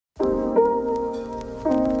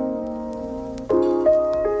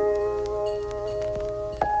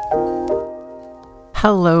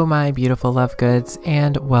Hello my beautiful love goods,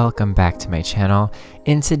 and welcome back to my channel.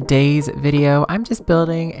 In today's video, I'm just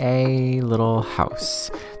building a little house.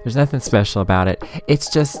 There's nothing special about it. It's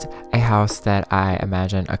just a house that I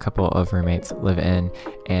imagine a couple of roommates live in,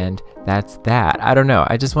 and that's that. I don't know.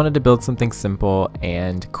 I just wanted to build something simple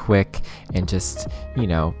and quick and just,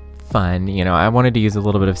 fun. I wanted to use a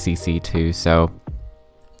little bit of CC too, so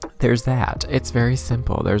there's that. It's very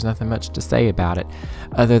simple. There's nothing much to say about it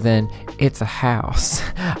other than it's a house.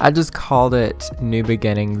 I just called it New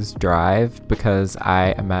Beginnings Drive because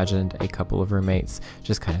I imagined a couple of roommates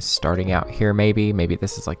just kind of starting out here. Maybe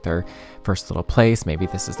this is like their first little place. Maybe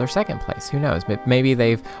this is their second place. Who knows? Maybe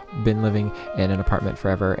they've been living in an apartment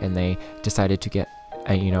forever and they decided to get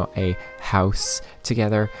a house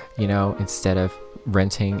together, instead of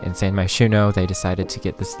renting in San Myshuno. They decided to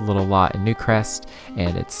get this little lot in Newcrest,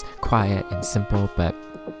 and it's quiet and simple, but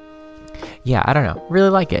yeah, I don't know, really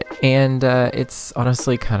like it. And it's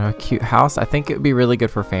honestly kind of a cute house. I think it would be really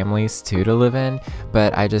good for families too to live in,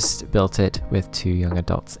 but I just built it with 2 young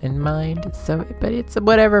adults in mind. But it's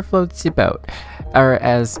whatever floats your boat, or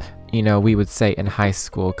as we would say in high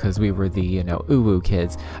school, because we were the, ooh-woo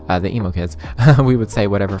kids, the emo kids, we would say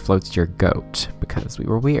whatever floats your goat, because we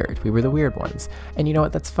were weird. We were the weird ones. And you know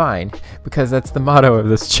what? That's fine, because that's the motto of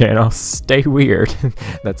this channel. Stay weird.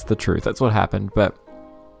 That's the truth. That's what happened. But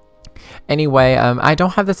anyway, I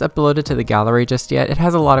don't have this uploaded to the gallery just yet. It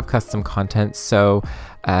has a lot of custom content, so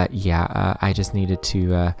I just needed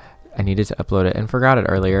to I needed to upload it and forgot it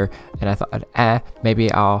earlier, and I thought, maybe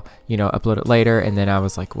I'll, upload it later, and then I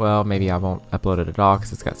was like, well, maybe I won't upload it at all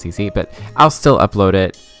because it's got CC, but I'll still upload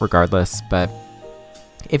it regardless. But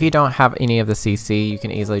if you don't have any of the CC, you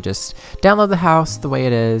can easily just download the house the way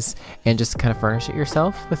it is and just kind of furnish it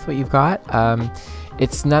yourself with what you've got.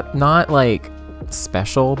 It's not like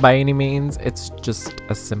special by any means. It's just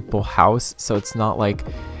a simple house, so it's not like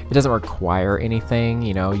it doesn't require anything.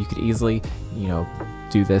 You could easily,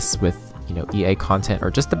 do this with EA content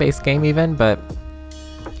or just the base game even, but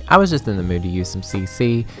I was just in the mood to use some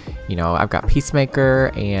CC. I've got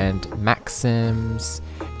Peacemaker and Maxims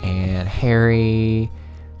and Harry,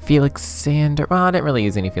 Felixander. Well, I didn't really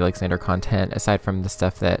use any Felixander content aside from the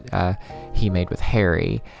stuff that he made with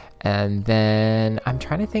Harry. And then I'm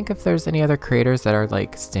trying to think if there's any other creators that are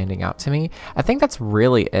like standing out to me. I think that's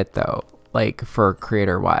really it though. Like for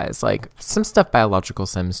creator wise, like some stuff Biological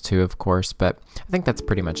Sims too, of course, but I think that's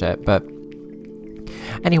pretty much it. But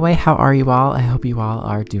anyway, how are you all? I hope you all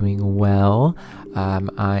are doing well.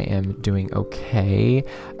 I am doing okay.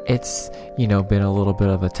 It's been a little bit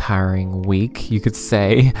of a tiring week, you could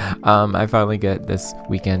say. I finally get this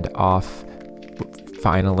weekend off.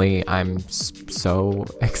 Finally, I'm so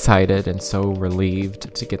excited and so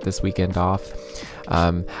relieved to get this weekend off.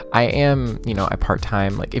 I am, a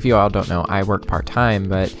part-time, like if you all don't know, I work part-time,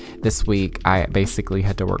 but this week I basically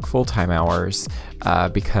had to work full-time hours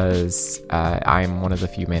because I'm one of the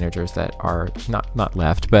few managers that are not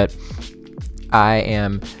left, but I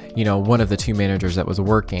am, one of the 2 managers that was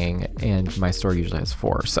working, and my store usually has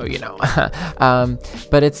 4, so,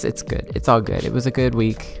 but it's good. It's all good. It was a good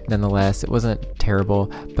week, nonetheless. It wasn't terrible,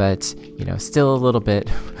 but, still a little bit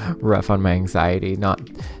rough on my anxiety, not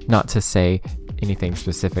to say anything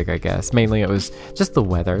specific, I guess. Mainly it was just the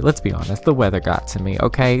weather. Let's be honest, the weather got to me,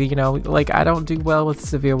 okay? Like I don't do well with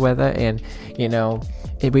severe weather, and,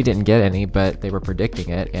 we didn't get any, but they were predicting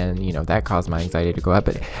it, and that caused my anxiety to go up.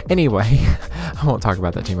 But anyway, I won't talk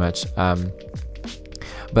about that too much.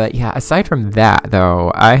 But yeah, aside from that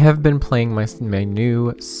though, I have been playing my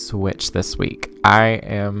new Switch this week. I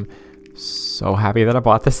am so happy that I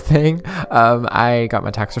bought this thing. I got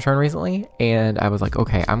my tax return recently, and I was like,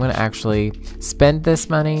 okay, I'm gonna actually spend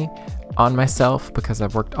this money on myself because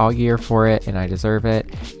I've worked all year for it and I deserve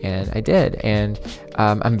it, and I did. And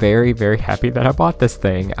I'm very, very happy that I bought this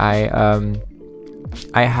thing. I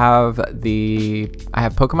have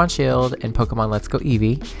Pokemon Shield and Pokemon Let's Go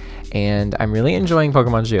Eevee, and I'm really enjoying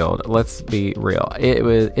Pokemon Shield. Let's be real.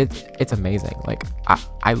 It's amazing. Like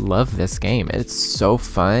I love this game. It's so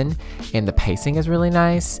fun, and the pacing is really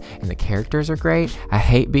nice, and the characters are great. I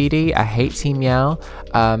hate BD. I hate Team Yell,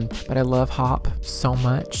 but I love Hop so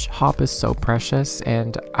much. Hop is so precious,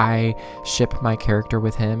 and I ship my character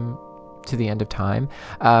with him to the end of time.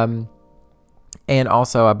 And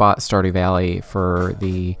also I bought Stardew Valley for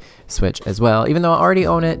the Switch as well, even though I already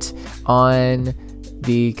own it on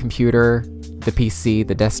the computer, the PC,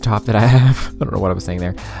 the desktop that I have. I don't know what I was saying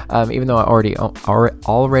there. Even though I already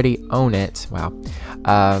own it, wow.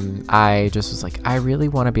 I just was like, I really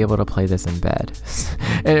want to be able to play this in bed.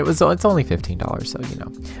 And it's only $15, so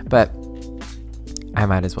But I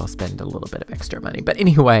might as well spend a little bit of extra money. But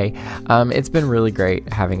anyway, it's been really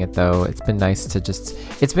great having it though. It's been nice to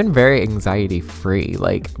it's been very anxiety free.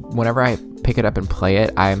 Like whenever I pick it up and play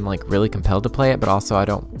it, I'm like really compelled to play it, but also I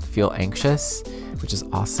don't feel anxious, which is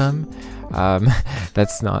awesome.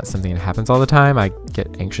 That's not something that happens all the time. I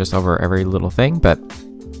get anxious over every little thing, but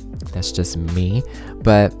that's just me.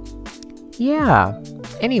 But yeah.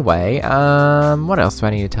 Anyway, what else do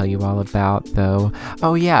I need to tell you all about though?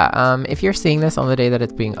 Oh yeah, if you're seeing this on the day that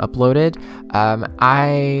it's being uploaded,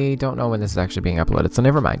 I don't know when this is actually being uploaded, so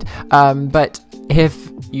never mind. But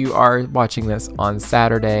if you are watching this on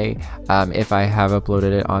Saturday, if I have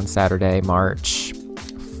uploaded it on Saturday, March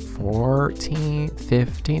 14th,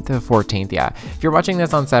 15th, or 14th, yeah. If you're watching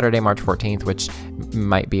this on Saturday, March 14th, which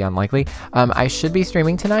might be unlikely, I should be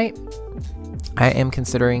streaming tonight. I am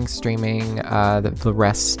considering streaming the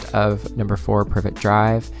rest of number 4 Privet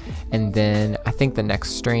Drive, and then I think the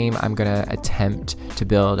next stream I'm gonna attempt to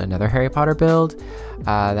build another Harry Potter build.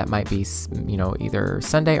 That might be, you know, either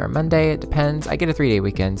Sunday or Monday, it depends. I get a 3-day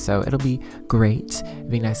weekend, so it'll be great. It'll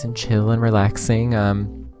be nice and chill and relaxing.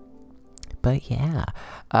 But yeah,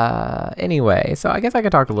 anyway, so I guess I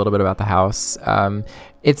could talk a little bit about the house.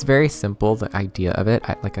 It's very simple, the idea of it.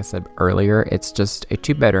 Like I said earlier, it's just a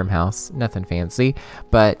 2-bedroom house, nothing fancy,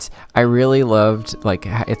 but I really loved, like,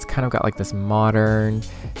 it's kind of got like this modern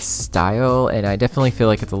style, and I definitely feel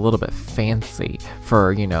like it's a little bit fancy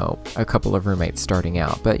for, you know, a couple of roommates starting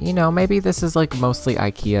out. But, you know, maybe this is like mostly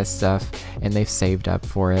IKEA stuff, and they've saved up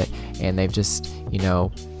for it, and they've just, you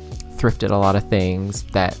know, thrifted a lot of things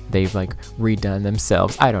that they've like redone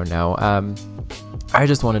themselves. I don't know. I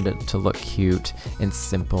just wanted it to look cute and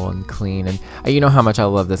simple and clean, and you know how much I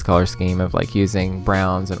love this color scheme of like using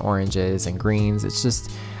browns and oranges and greens. It's just,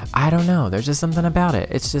 I don't know, there's just something about it.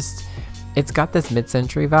 It's just, it's got this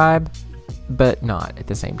mid-century vibe, but not at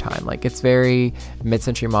the same time. Like, it's very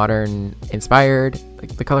mid-century modern inspired,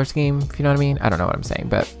 like the color scheme, if you know what I mean. I don't know what I'm saying,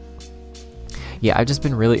 but yeah, I've just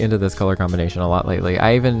been really into this color combination a lot lately.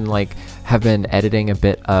 I even like have been editing a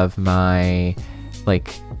bit of my,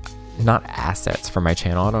 like, not assets for my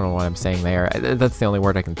channel. I don't know what I'm saying there. That's the only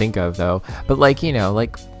word I can think of though. But like, you know,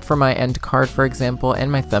 like for my end card, for example,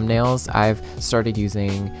 and my thumbnails, I've started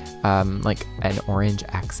using like an orange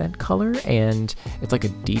accent color, and it's like a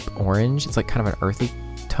deep orange. It's like kind of an earthy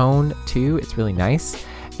tone too. It's really nice.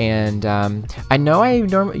 And I know I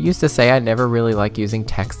used to say I never really like using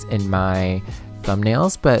text in my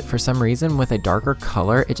thumbnails, but for some reason with a darker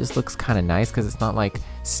color it just looks kind of nice because it's not like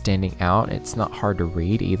standing out. It's not hard to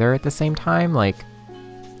read either at the same time. Like,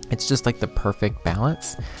 it's just like the perfect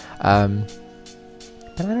balance. But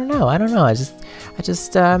I don't know. I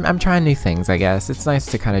just I'm trying new things, I guess. It's nice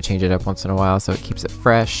to kind of change it up once in a while so it keeps it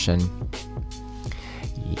fresh. And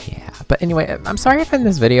yeah, but anyway, I'm sorry if in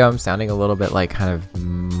this video I'm sounding a little bit like kind of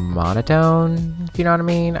monotone, if you know what I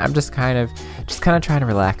mean. I'm just kind of trying to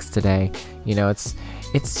relax today. You know, it's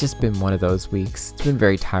just been one of those weeks. It's been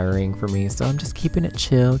very tiring for me, so I'm just keeping it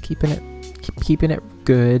chill, keeping it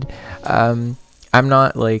good. I'm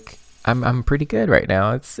not like, I'm pretty good right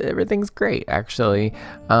now. Everything's great actually.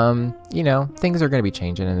 You know, things are going to be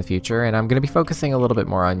changing in the future, and I'm going to be focusing a little bit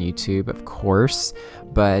more on YouTube, of course,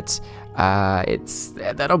 but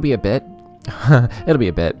that'll be a bit. It'll be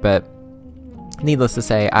a bit, but needless to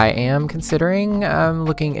say, I am considering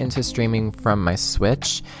looking into streaming from my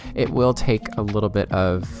Switch. It will take a little bit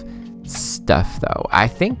of stuff though. I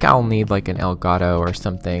think I'll need like an Elgato or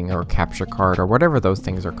something, or capture card, or whatever those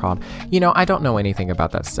things are called. You know, I don't know anything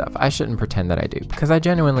about that stuff. I shouldn't pretend that I do, because I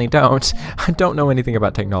genuinely don't. I don't know anything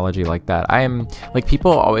about technology like that. I am like,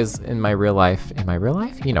 people always in my real life,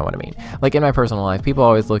 you know what I mean? Like in my personal life, people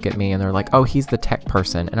always look at me and they're like, oh, he's the tech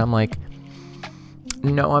person. And I'm like,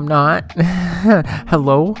 no, I'm not.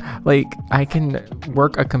 Hello? Like, I can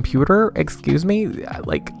work a computer? Excuse me?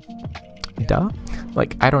 Like, duh?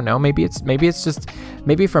 Like, I don't know. Maybe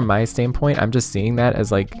from my standpoint, I'm just seeing that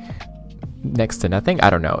as like next to nothing. I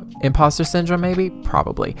don't know. Imposter syndrome, maybe?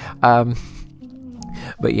 Probably.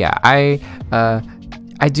 But yeah, I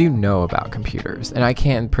do know about computers, and I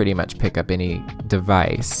can pretty much pick up any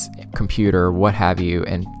device, computer, what have you,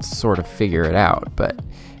 and sort of figure it out. But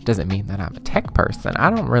doesn't mean that I'm a tech person. I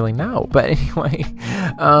don't really know. But anyway,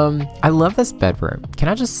 I love this bedroom. Can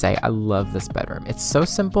I just say, I love this bedroom. It's so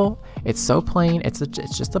simple. It's so plain. It's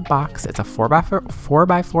just a box. It's a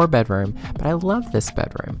 4x4 bedroom, but I love this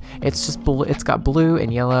bedroom. It's just blue. It's got blue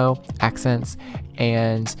and yellow accents,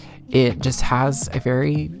 and it just has a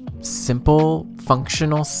very simple,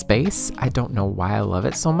 functional space. I don't know why I love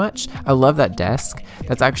it so much. I love that desk.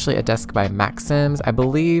 That's actually a desk by Maxims. I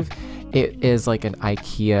believe it is like an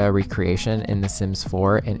IKEA recreation in The Sims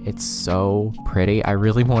 4, and it's so pretty. I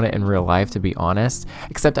really want it in real life, to be honest,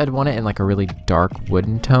 except I'd want it in like a really dark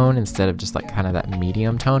wooden tone instead of just like kind of that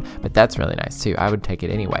medium tone, but that's really nice too. I would take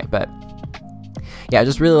it anyway. But yeah, I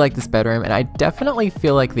just really like this bedroom, and I definitely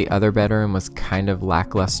feel like the other bedroom was kind of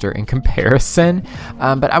lackluster in comparison,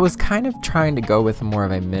 but I was kind of trying to go with more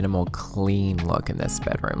of a minimal, clean look in this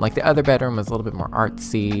bedroom. Like the other bedroom was a little bit more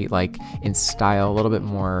artsy, like in style, a little bit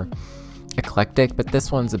more eclectic, but this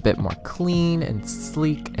one's a bit more clean and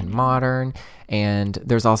sleek and modern. And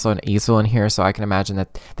there's also an easel in here, so I can imagine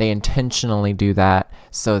that they intentionally do that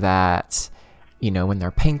so that, you know, when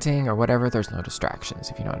they're painting or whatever, there's no distractions,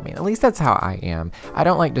 if you know what I mean. At least that's how I am. I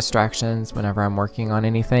don't like distractions whenever I'm working on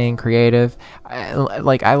anything creative. I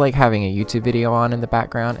like having a YouTube video on in the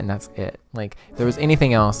background, and that's it. Like, if there was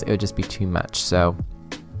anything else, it would just be too much. So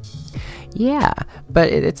yeah, but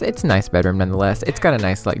it's a nice bedroom nonetheless. It's got a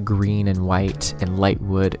nice like green and white and light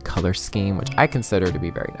wood color scheme, which I consider to be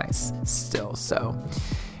very nice still. So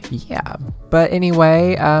yeah, but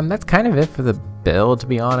anyway, that's kind of it for the build, to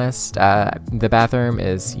be honest. The bathroom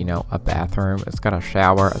is, you know, a bathroom. It's got a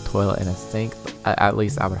shower, a toilet, and a sink. At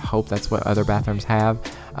least I would hope that's what other bathrooms have.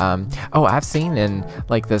 Oh, I've seen in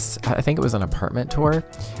like this, I think it was an apartment tour.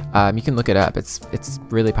 You can look it up. It's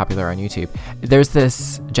really popular on YouTube. There's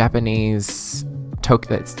this Japanese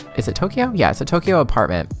is it Tokyo? Yeah, it's a Tokyo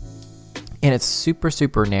apartment, and it's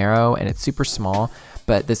super narrow and it's super small.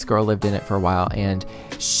 But this girl lived in it for a while, and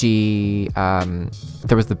she,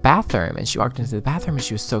 there was the bathroom, and she walked into the bathroom, and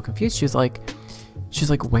she was so confused. She was like,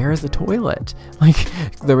 where is the toilet? Like,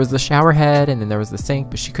 there was the shower head, and then there was the sink,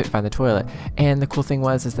 but she couldn't find the toilet. And the cool thing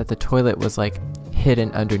is that the toilet was like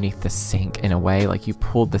hidden underneath the sink in a way. Like, you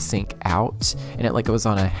pulled the sink out, and it was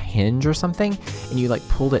on a hinge or something, and you like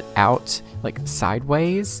pulled it out like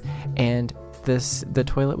sideways, and the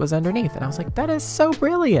toilet was underneath. And I was like, that is so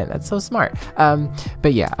brilliant, that's so smart.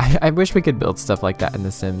 But yeah, I wish we could build stuff like that in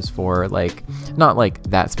The Sims 4, like not like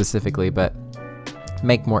that specifically, but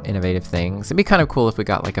make more innovative things. It'd be kind of cool if we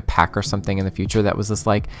got like a pack or something in the future that was this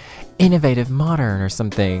like innovative modern or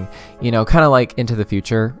something, you know, kind of like Into the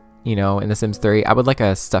Future. You know, in The Sims 3, I would like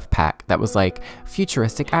a stuff pack that was like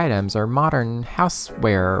futuristic items or modern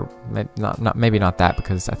houseware. Maybe not that,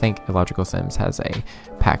 because I think Illogical Sims has a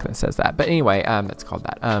pack that says that. But anyway, that's called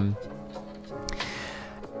that.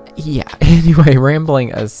 Yeah, anyway,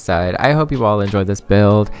 rambling aside, I hope you all enjoyed this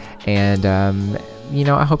build, and you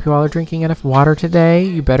know, I hope you all are drinking enough water today.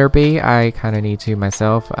 You better be. I kind of need to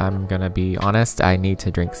myself. I'm gonna be honest, I need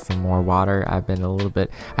to drink some more water. I've been a little bit,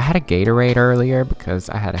 I had a Gatorade earlier because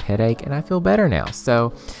I had a headache, and I feel better now.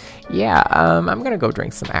 So yeah, I'm gonna go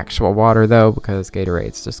drink some actual water though, because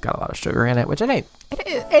Gatorade's just got a lot of sugar in it, which it ain't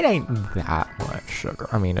that much sugar.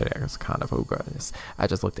 I mean, it is kind of, oh goodness, I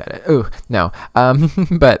just looked at it. Ooh, no.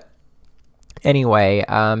 But anyway,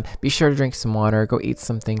 be sure to drink some water, go eat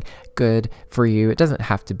something good for you. It doesn't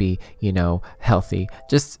have to be, you know, healthy.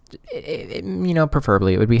 Just, you know,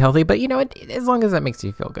 preferably it would be healthy, but you know, as long as that makes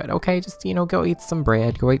you feel good, okay? Just, you know, go eat some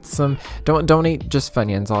bread, go eat some, don't eat just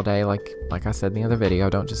Funyuns all day. Like I said in the other video,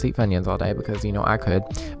 don't just eat Funyuns all day, because, you know, I could,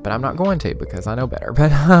 but I'm not going to, because I know better.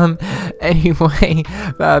 But anyway,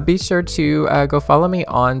 be sure to go follow me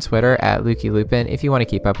on Twitter at lukeydean if you want to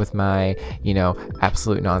keep up with my, you know,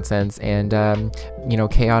 absolute nonsense and you know,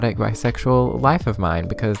 chaotic bisexual life of mine,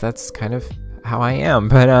 because that's kind of how I am.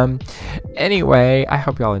 But anyway, I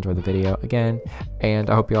hope you all enjoyed the video again, and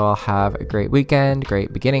I hope you all have a great weekend,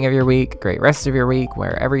 great beginning of your week, great rest of your week,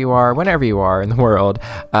 wherever you are, whenever you are in the world.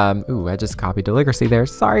 Ooh, I just copied Deligracy there.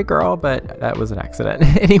 Sorry, girl, but that was an accident.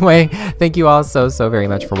 Anyway, thank you all so very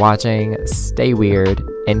much for watching. Stay weird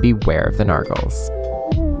and beware of the nargles.